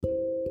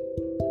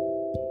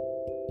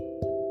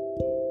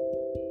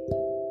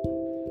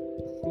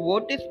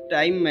What is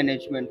time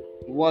management?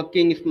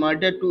 Working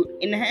smarter to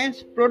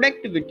enhance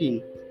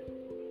productivity.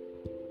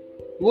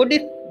 What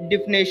is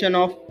definition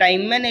of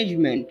time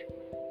management?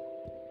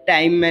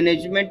 Time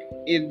management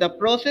is the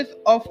process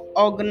of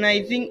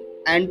organizing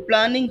and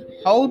planning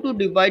how to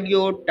divide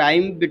your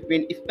time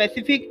between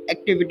specific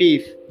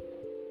activities.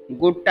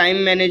 Good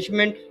time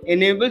management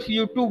enables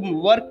you to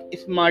work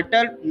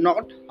smarter,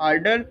 not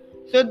harder,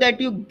 so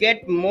that you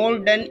get more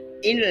done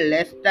in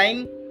less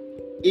time.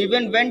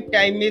 Even when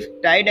time is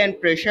tight and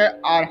pressure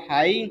are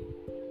high,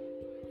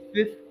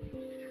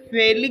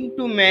 failing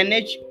to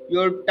manage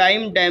your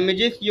time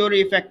damages your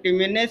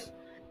effectiveness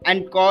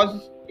and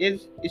causes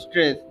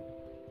stress.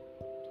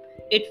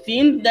 It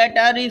seems that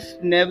there is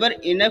never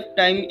enough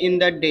time in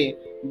the day,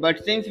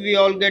 but since we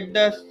all get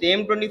the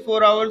same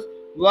 24 hours,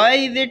 why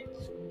is it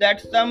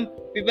that some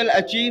people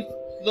achieve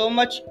so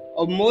much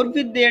or more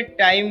with their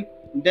time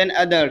than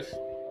others?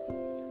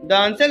 The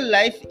answer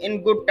lies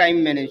in good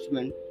time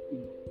management.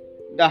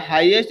 The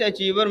highest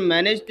achiever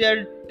manage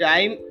their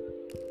time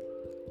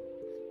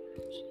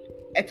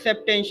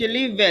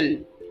exceptionally well.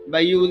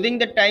 By using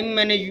the time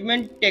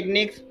management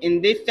techniques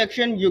in this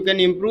section, you can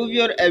improve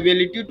your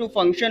ability to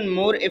function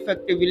more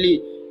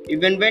effectively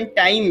even when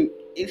time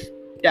is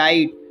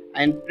tight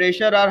and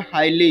pressure are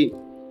highly.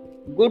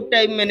 Good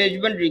time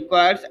management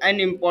requires an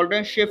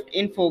important shift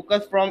in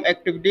focus from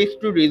activities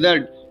to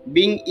result.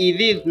 Being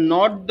easy is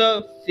not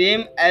the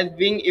same as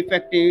being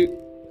effective.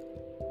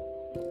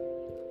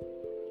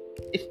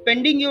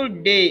 Spending your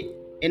day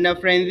in a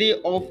frenzy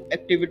of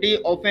activity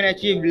often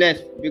achieve less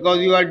because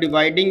you are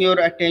dividing your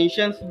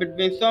attentions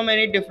between so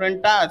many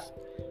different tasks.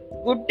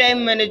 Good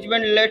time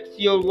management lets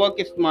your work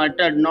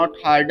smarter, not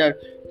harder,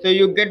 so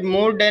you get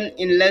more done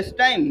in less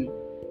time.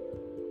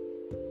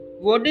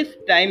 What is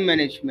time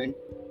management?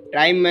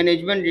 Time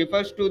management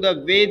refers to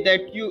the way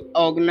that you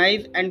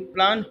organize and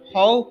plan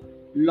how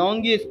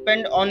long you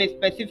spend on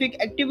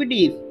specific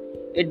activities.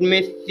 It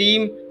may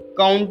seem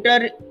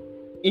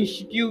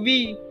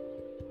counterintuitive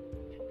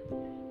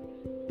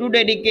to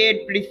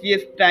dedicate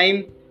precious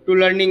time to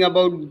learning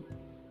about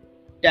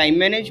time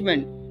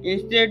management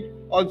instead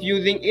of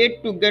using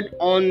it to get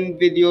on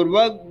with your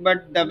work,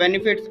 but the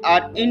benefits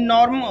are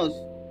enormous.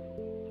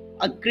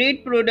 A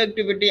great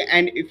productivity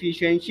and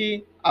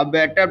efficiency, a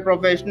better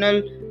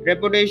professional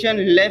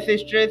reputation, less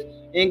stress,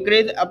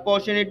 increased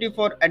opportunity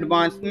for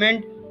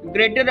advancement,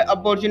 greater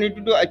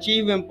opportunity to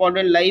achieve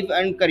important life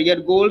and career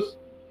goals.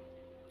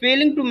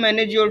 Failing to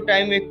manage your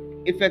time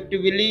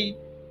effectively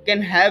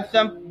can have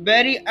some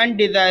very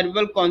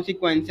undesirable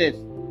consequences.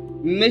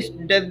 Missed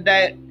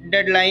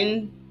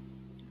deadlines,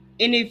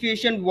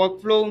 inefficient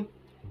workflow,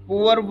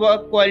 poor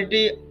work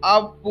quality,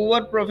 a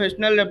poor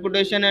professional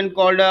reputation and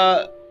called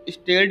a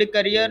stalled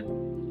career,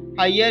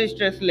 higher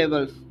stress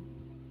levels.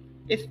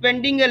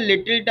 Spending a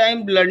little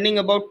time learning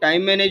about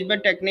time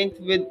management techniques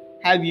will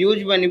have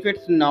huge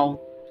benefits now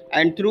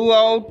and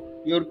throughout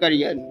your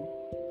career.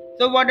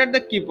 So, what are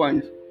the key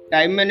points?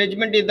 Time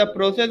management is the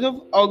process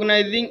of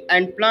organizing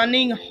and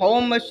planning how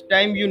much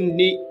time you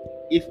need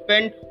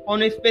spend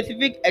on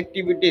specific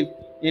activities.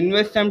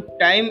 Invest some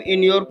time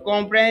in your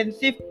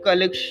comprehensive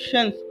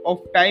collections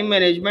of time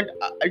management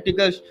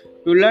articles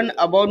to learn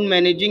about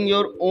managing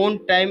your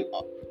own time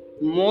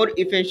more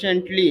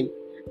efficiently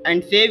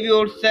and save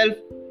yourself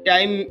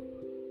time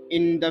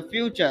in the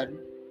future.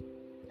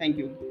 Thank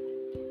you.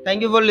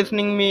 Thank you for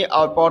listening me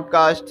our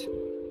podcast.